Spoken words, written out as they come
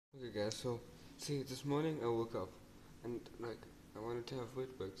Okay guys, so see this morning I woke up and I wanted to have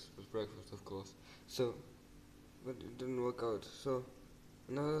Weetbix with breakfast of course. So but it didn't work out. So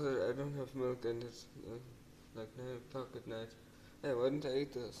now that I don't have milk and it's like 9 o'clock at night, hey, why didn't I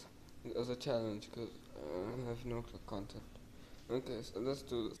eat this? As a challenge because I have no content. Okay, so let's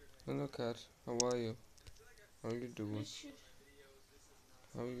do this. Hello cat, how are you? How are you doing?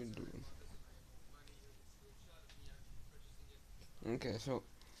 How are you doing? Okay, so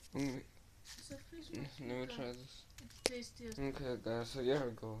let me try this. Okay guys, so a year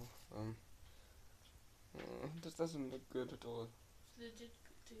ago, this doesn't look good at all. It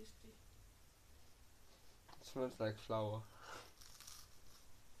smells like flour.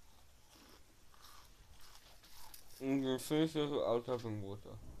 You finish it without having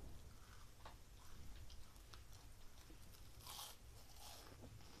water.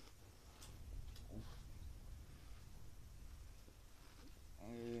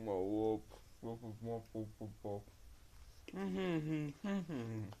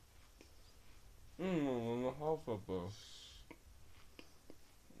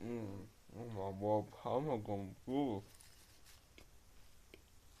 How am I gonna prove?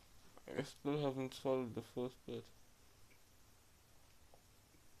 I still haven't swallowed the first bit.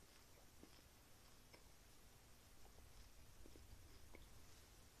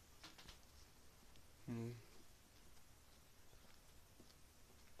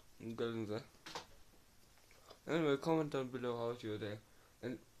 I'm getting there. Anyway, comment down below how's your day.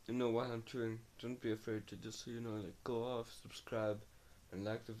 And while I'm chewing, don't be afraid to just go off, subscribe, and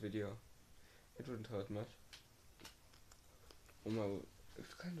like the video. It wouldn't hurt much. Oh my,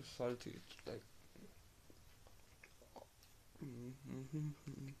 it's kind of salty. It's like.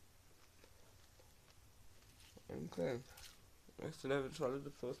 Okay. I still haven't swallowed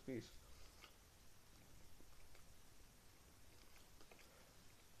the first piece.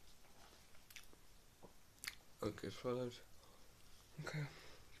 Okay, swallowed. Okay.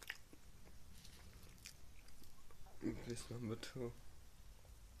 Piece number 2.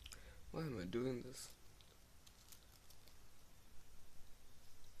 Why am I doing this?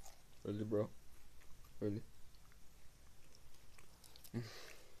 Really, bro? Really?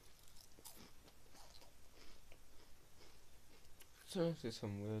 Seriously,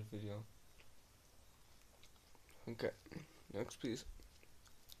 some weird video. Okay, next piece.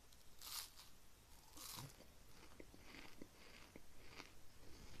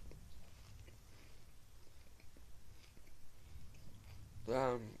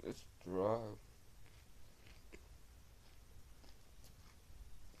 Damn, it's dry.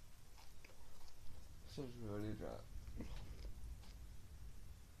 This is really dry.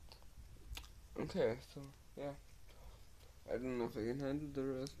 Okay, so yeah. I don't know if I can handle the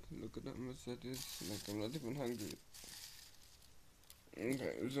rest. Look at how much that is. Like, I'm not even hungry.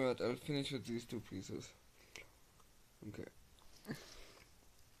 Okay, so what? I'll finish with these 2 pieces. Okay.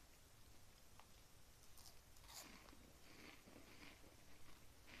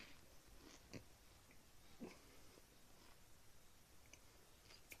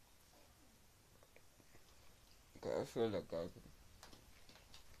 Okay, I feel like gagged.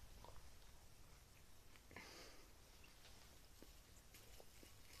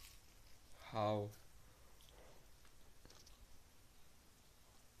 How?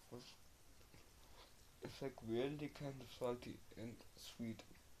 It's like weirdly kind of salty and sweet.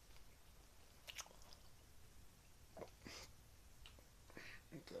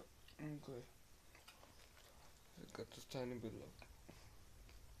 Okay, okay. I got this tiny bit left.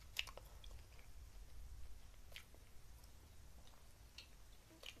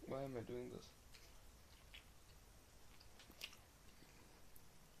 Why am I doing this?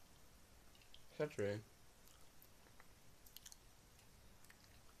 Is that rain?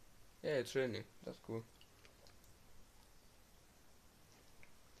 Yeah, it's raining. That's cool.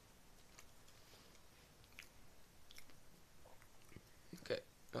 Okay,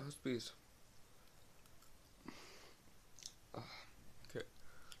 last piece. Okay,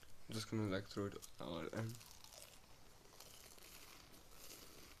 I'm just gonna throw it all in.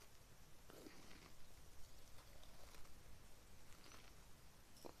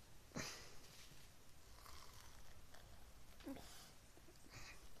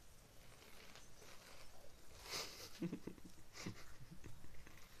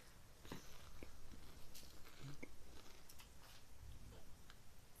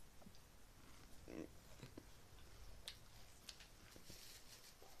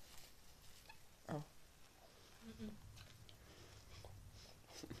 Oh.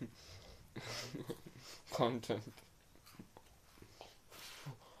 Content.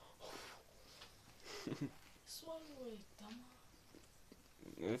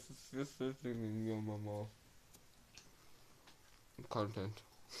 it's just sitting in your mouth. Content.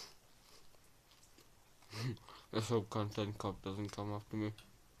 Let's hope content cop doesn't come after me.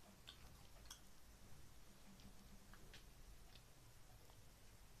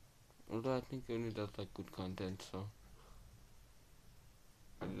 Although I think he only does like good content, so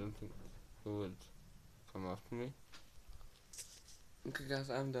I don't think he would come after me. Okay guys,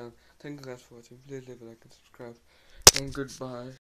 I'm done. Thank you guys for watching. Please leave a like and subscribe. And goodbye.